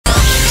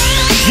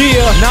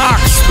Yeah,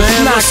 KnoX,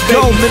 man. Let's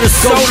go,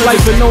 Minnesota. Ghost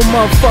life and no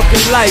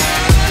motherfucking life.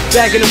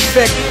 Back in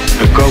effect.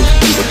 The ghost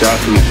and the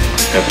darkness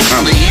have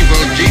come. The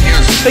evil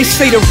genius. They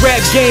say the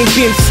rap game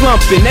been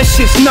slumping, that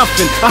shit's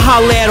nothing. I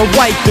holla at a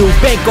white dude,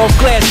 bank off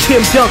glass, Tim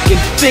Duncan.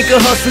 Think a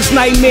hustler's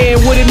nightmare,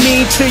 what it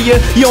mean to you?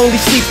 You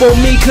only sleep on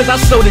me cause I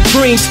sold a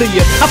dream to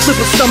you. I flip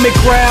a stomach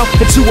growl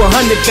into 100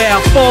 val,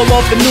 fall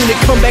off the noon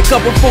and come back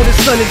up before the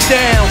sun is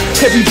down.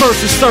 Every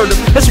verse is assertive,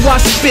 that's why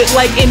I spit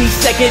like any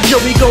second.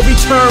 Jury gon'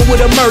 return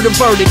with a murder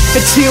verdict.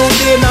 Until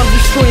then I'm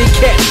destroying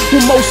cats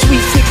with most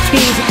sweet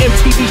 16s and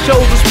MTV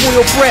shows with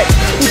spoiled brats.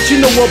 What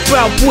you know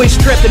about boys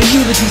strapped to the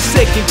eulogy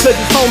second? Cause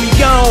his homie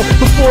gone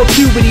before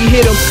puberty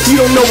hit him.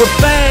 You don't know a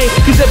thing,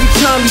 cause every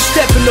time you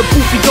step in the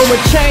booth you goin'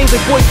 change.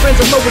 Like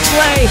boyfriends are Lois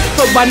Lane,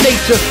 fuck by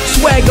nature,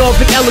 swag of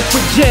an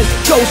eloquent gent.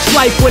 Ghost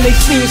life when they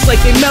see us like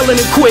they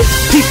melanin quit.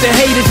 Peep the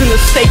haters in the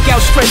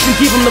stakeout stretch and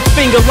give them the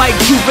finger like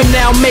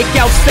juvenile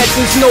makeout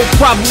sessions. No,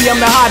 probably I'm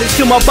the hottest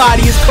till my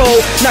body is cold.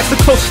 Knocks the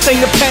closest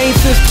thing to pain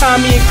since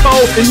Tommy and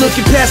Cole. And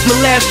looking past my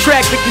last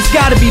track like it's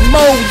gotta be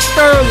Moe and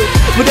Sterling.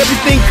 But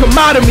everything come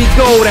out of me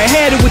gold. I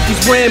had it with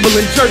these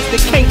rambling jerks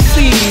that can't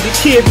see me. The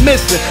kid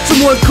missing.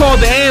 Someone called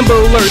the Amber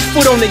Alert.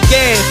 Foot on the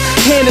gas,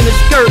 hand in the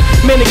skirt.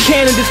 Man in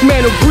cannon,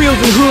 dismantle grills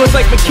and hoods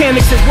like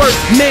mechanics at work.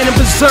 Man in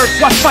berserk,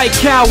 why fight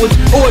cowards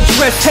or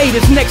address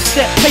haters? Next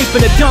step,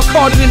 paper to dunk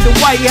harder than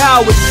Dwight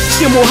Howard.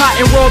 Still more hot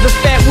and raw, the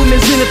fat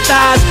women's in the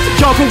thighs.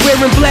 Dogger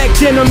wearing black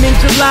denim in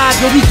July.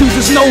 Yo, these dudes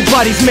is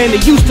nobodies, man,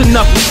 they used to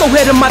nothing. So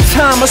ahead of my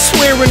time, I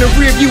swear in the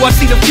rear view I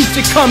see the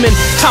future coming.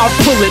 I'll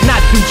pull it,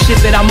 not do shit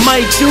that I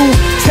might do.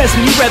 Test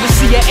me, you rather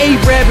see an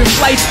A-Rab in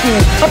flight school.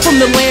 I'm from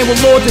the land with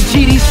lords and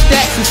GD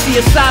stacks and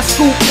CSI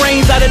scoop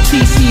brains out of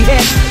TC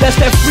hats. That's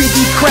that 3D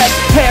crack,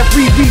 half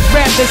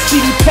rap that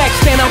CD pack.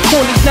 Stand out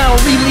corners now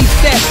and release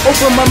that.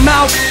 Open my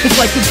mouth, it's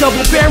like the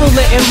double barrel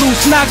letting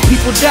loose knocks.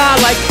 People die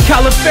like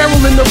Colin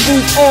Farrell in the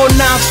booth, all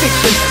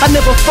non-fiction. I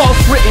never false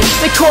written,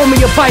 they call me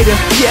a biter.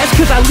 Yeah, it's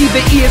cause I leave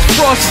the ears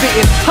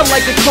frostbitten. I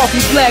like the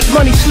coffee black,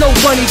 money snow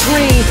bunny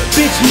green.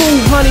 Bitch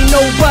move, honey,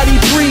 nobody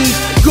breathes.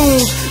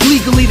 Goons,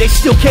 legally they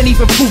still can't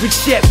even prove it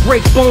yet.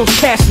 Break bones,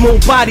 cast more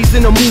bodies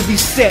in a movie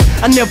set.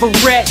 I never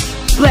rat.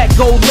 Black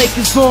gold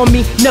Lakers on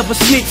me, never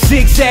snitch,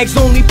 zigzags,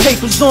 only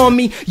papers on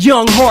me.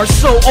 Young heart,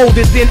 so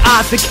older than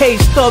Isaac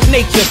Hayes. Thug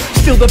nature,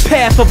 still the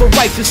path of a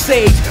righteous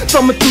sage.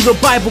 Thumbing through the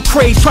Bible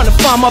craze, trying to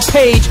find my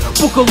page.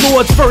 Book of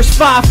Lords, verse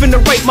 5, finna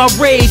write my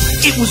rage.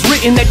 It was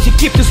written that your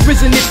gift is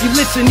risen if you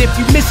listen. If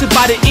you miss it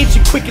by the inch,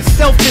 you quick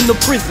yourself in the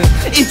prison.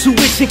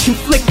 Intuition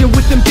conflicting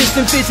with them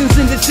distant visions.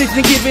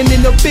 Indecision giving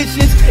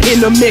inhibitions,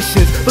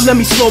 intermissions. But let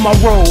me slow my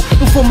roll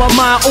before my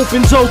mind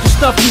opens over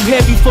stuff too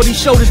heavy for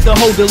these shoulders to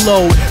hold the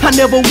load. I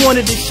never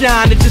wanted to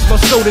shine, it's just my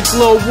soul to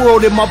glow.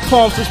 World in my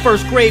palms since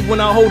first grade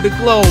when I hold the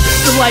globe.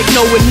 Feel like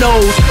no one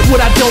knows what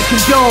I don't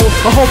condone.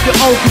 I hope your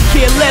own could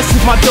care less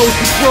if my dose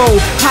is grow.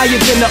 Higher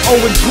than the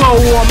Owen Dro,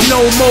 or I'm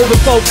no more than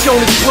both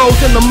Jonas Bros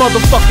and the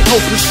motherfucking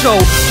Oprah show.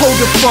 Hold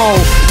the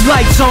phone,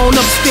 lights on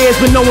upstairs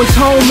but no one's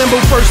home. Remember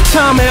first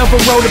time I ever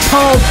wrote a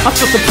poem? I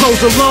felt the pros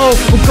alone,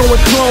 I'm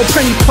going clone,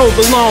 Penny pose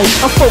alone.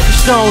 I'm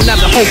focused on, now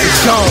the hope is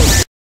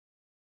gone.